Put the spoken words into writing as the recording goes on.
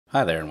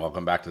Hi there, and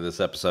welcome back to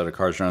this episode of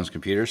Cars, Drones,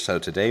 Computers. So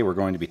today we're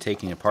going to be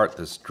taking apart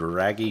this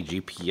Dragy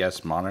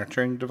GPS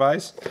monitoring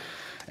device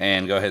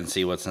and go ahead and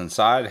see what's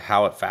inside,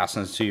 how it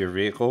fastens to your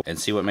vehicle, and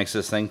see what makes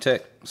this thing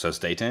tick. So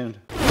stay tuned.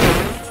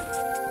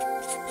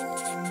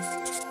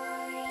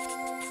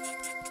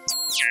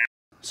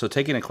 So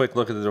taking a quick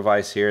look at the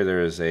device here,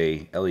 there is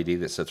a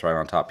LED that sits right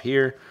on top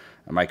here,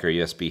 a micro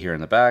USB here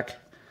in the back,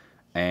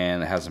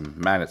 and it has some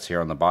magnets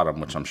here on the bottom,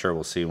 which I'm sure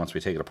we'll see once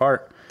we take it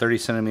apart. 30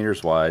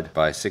 centimeters wide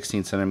by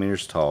 16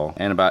 centimeters tall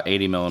and about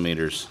 80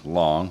 millimeters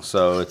long.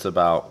 So it's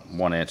about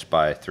 1 inch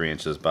by 3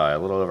 inches by a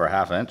little over a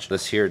 ½ inch.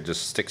 This here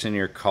just sticks in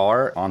your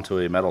car onto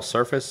a metal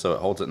surface, so it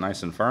holds it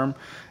nice and firm.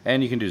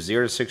 And you can do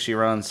 0 to 60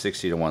 runs,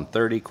 60 to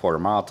 130,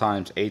 quarter-mile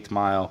times, eighth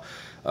mile.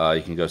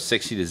 You can go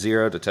 60 to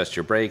 0 to test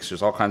your brakes.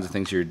 There's all kinds of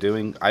things you're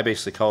doing. I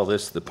basically call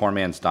this the poor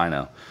man's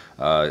dyno.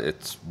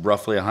 It's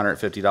roughly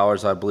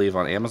 $150, I believe,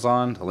 on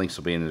Amazon. The links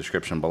will be in the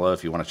description below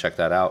if you want to check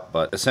that out.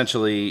 But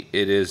essentially,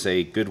 it is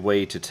a good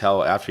way to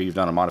tell after you've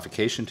done a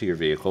modification to your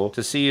vehicle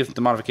to see if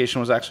the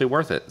modification was actually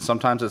worth it.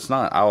 Sometimes it's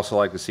not. I also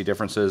like to see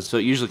differences. So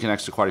it usually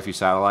connects to quite a few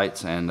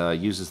satellites and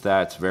uses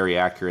that. It's very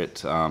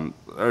accurate.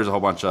 There's a whole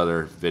bunch of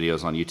other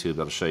videos on YouTube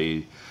that'll show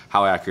you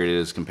how accurate it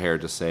is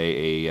compared to,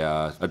 say,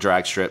 a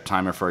drag strip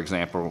timer, for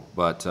example.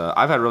 But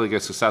I've had really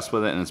good success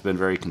with it, and it's been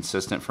very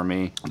consistent for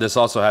me. This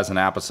also has an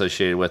app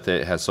associated with it.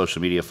 It has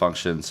social media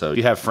functions. So if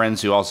you have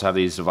friends who also have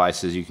these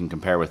devices, you can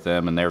compare with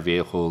them and their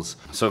vehicles.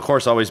 So of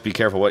course, always be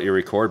careful what you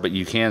record, but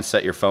you can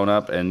set your phone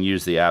up and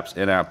use the app's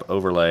in-app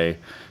overlay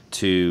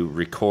to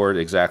record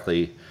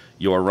exactly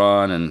your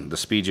run and the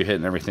speed you hit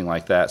and everything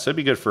like that. So it'd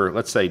be good for,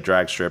 let's say,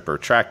 drag strip or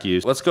track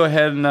use. Let's go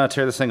ahead and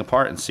tear this thing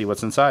apart and see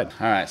what's inside.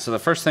 All right, so the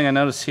first thing I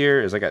notice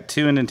here is I got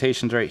 2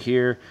 indentations right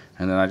here,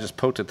 and then I just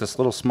poked at this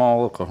little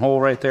small local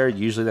hole right there.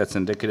 Usually that's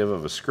indicative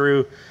of a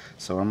screw.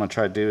 So what I'm gonna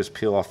try to do is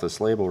peel off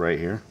this label right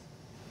here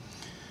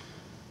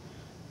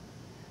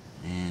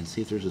and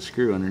see if there's a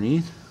screw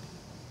underneath.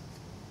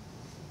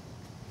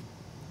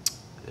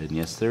 And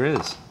yes, there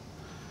is.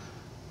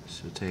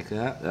 So take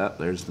that. Yep,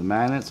 there's the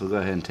magnets. We'll go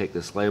ahead and take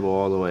this label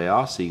all the way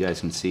off so you guys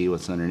can see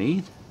what's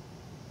underneath.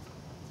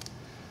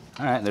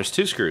 All right, there's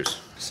 2 screws.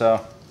 So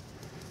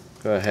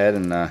go ahead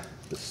and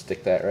just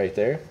stick that right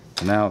there.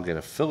 So now I'll get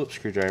a Phillips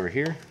screwdriver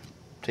here.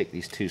 Take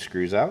these 2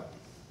 screws out.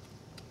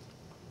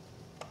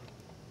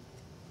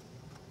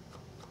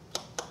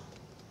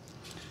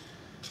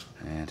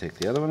 And take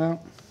the other one out.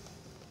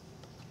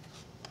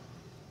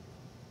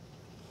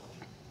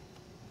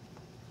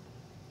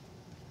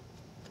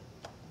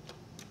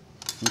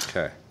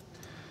 Okay,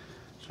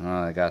 so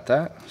now I got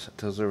that, set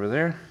those over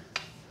there.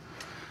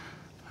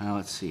 Now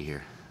let's see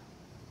here.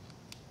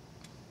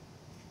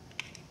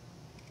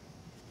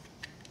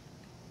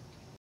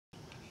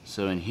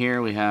 So in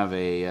here we have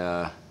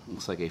a,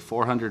 looks like a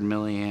 400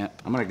 milliamp.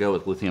 I'm gonna go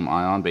with lithium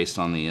ion based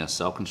on the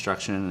cell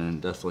construction, and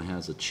it definitely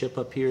has a chip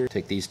up here.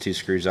 Take these 2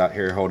 screws out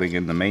here holding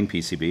in the main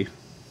PCB.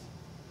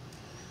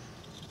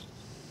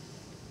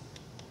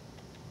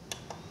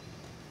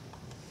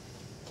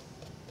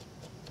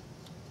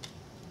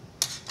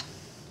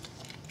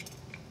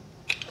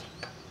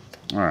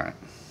 Alright,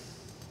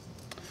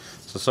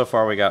 so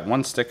far we got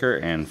 1 sticker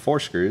and 4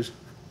 screws.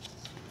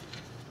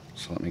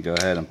 So let me go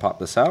ahead and pop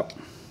this out.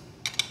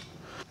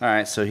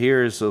 Alright, so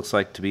here's looks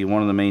like to be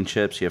one of the main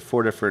chips. You have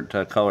 4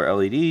 different color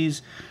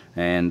LEDs,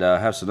 and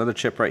have another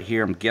chip right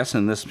here. I'm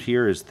guessing this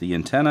here is the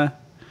antenna.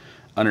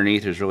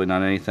 Underneath there's really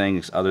not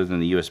anything other than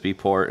the USB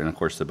port and of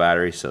course the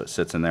battery, so it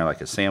sits in there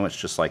like a sandwich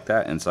just like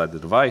that inside the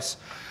device.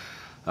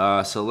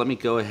 So let me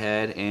go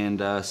ahead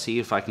and see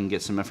if I can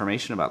get some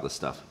information about this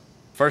stuff.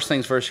 First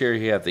things first, here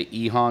you have the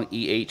EHONG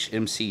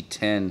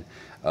EHMC10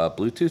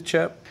 Bluetooth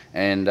chip,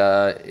 and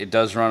it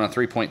does run on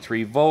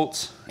 3.3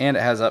 volts, and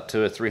it has up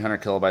to a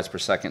 300 kilobytes per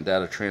second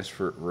data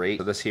transfer rate.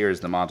 So this here is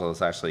the module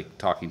that's actually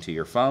talking to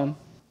your phone.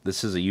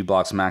 This is a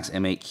U-Blox Max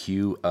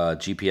M8Q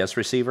GPS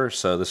receiver,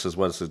 so this is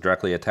what is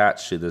directly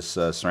attached to this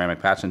ceramic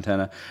patch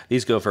antenna.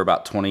 These go for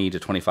about $20 to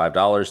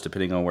 $25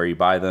 depending on where you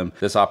buy them.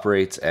 This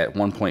operates at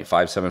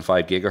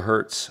 1.575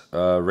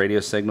 gigahertz radio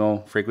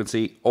signal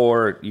frequency,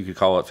 or you could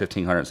call it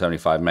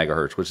 1575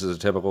 megahertz, which is a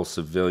typical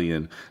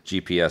civilian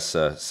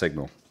GPS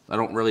signal. I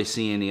don't really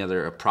see any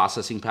other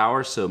processing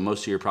power, so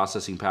most of your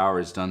processing power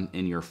is done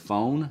in your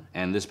phone,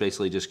 and this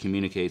basically just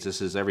communicates. This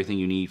is everything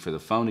you need for the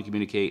phone to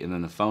communicate, and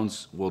then the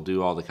phones will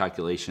do all the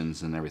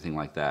calculations and everything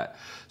like that.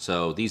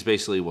 So these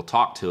basically will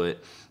talk to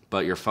it,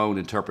 but your phone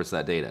interprets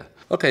that data.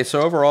 Okay, so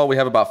overall we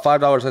have about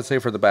 $5, I'd say,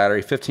 for the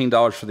battery,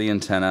 $15 for the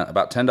antenna,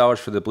 about $10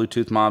 for the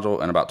Bluetooth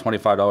module, and about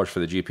 $25 for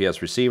the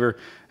GPS receiver.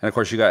 And of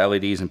course you got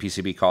LEDs and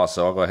PCB costs,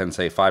 so I'll go ahead and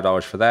say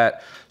 $5 for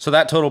that. So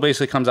that total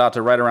basically comes out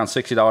to right around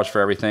 $60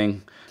 for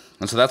everything.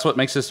 And so that's what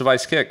makes this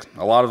device kick.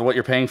 A lot of what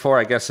you're paying for,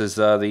 I guess, is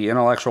the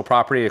intellectual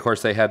property. Of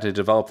course, they had to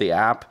develop the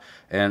app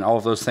and all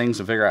of those things,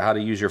 and figure out how to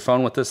use your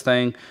phone with this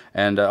thing.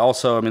 And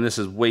also, I mean, this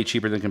is way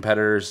cheaper than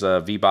competitors,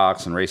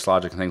 VBox and Race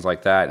Logic and things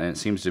like that, and it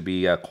seems to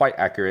be quite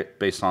accurate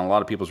based on a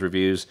lot of people's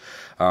reviews.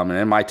 And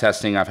in my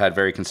testing, I've had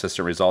very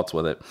consistent results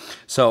with it.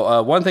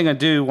 So one thing I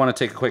do want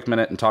to take a quick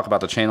minute and talk about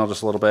the channel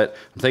just a little bit.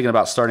 I'm thinking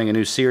about starting a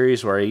new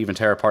series where I even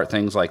tear apart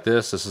things like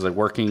this. This is a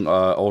working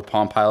old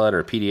Palm Pilot,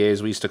 or PDA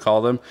as we used to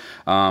call them.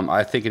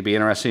 I think it'd be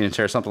interesting to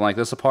tear something like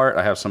this apart.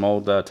 I have some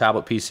old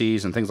tablet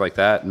PCs and things like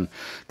that, and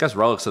I guess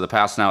relics of the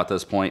past now at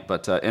this point,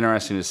 but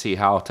interesting to see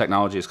how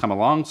technology has come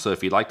along. So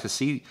if you'd like to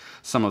see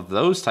some of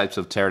those types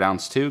of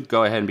teardowns too,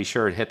 go ahead and be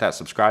sure to hit that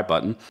subscribe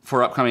button.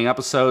 For upcoming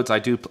episodes, I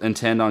do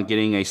intend on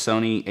getting a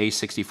Sony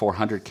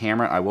a6400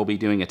 camera. I will be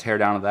doing a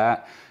teardown of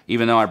that.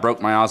 Even though I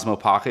broke my Osmo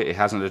Pocket, it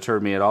hasn't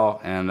deterred me at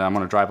all, and I'm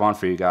going to drive on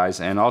for you guys,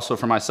 and also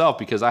for myself,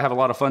 because I have a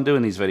lot of fun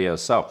doing these videos.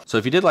 So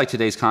if you did like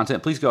today's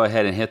content, please go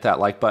ahead and hit that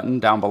like button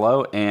down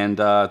below, and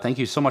thank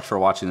you so much for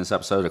watching this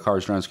episode of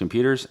Cars, Drones,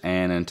 Computers,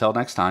 and until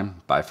next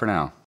time, bye for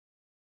now.